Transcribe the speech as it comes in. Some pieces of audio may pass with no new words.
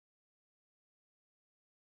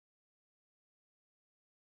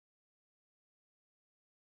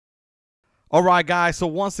All right, guys. So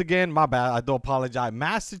once again, my bad. I do apologize.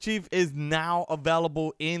 Master Chief is now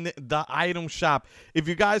available in the item shop. If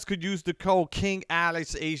you guys could use the code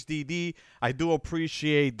KINGALEXHDD, I do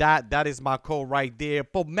appreciate that. That is my code right there.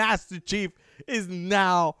 But Master Chief is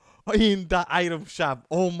now in the item shop.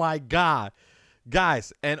 Oh my God,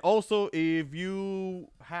 guys. And also, if you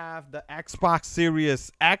have the Xbox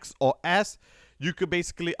Series X or S, you could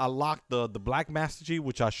basically unlock the Black Master Chief,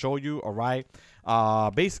 which I show you. All right,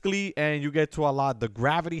 basically, and you get to unlock the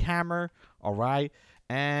gravity hammer. All right,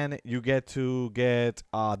 and you get to get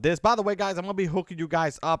this. By the way, guys, I'm gonna be hooking you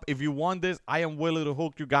guys up. If you want this, I am willing to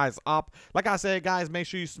hook you guys up. Like I said, guys, make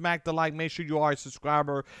sure you smack the like, make sure you are a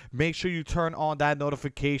subscriber, make sure you turn on that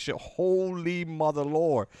notification. Holy mother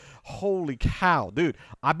lord, holy cow, dude,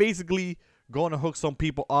 I basically going to hook some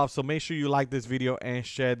people up. So make sure you like this video and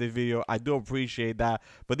share this video. I do appreciate that.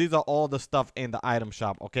 But these are all the stuff in the item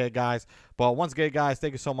shop, okay, guys? But once again, guys,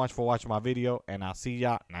 thank you so much for watching my video, and I'll see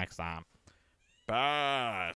ya next time. Bye.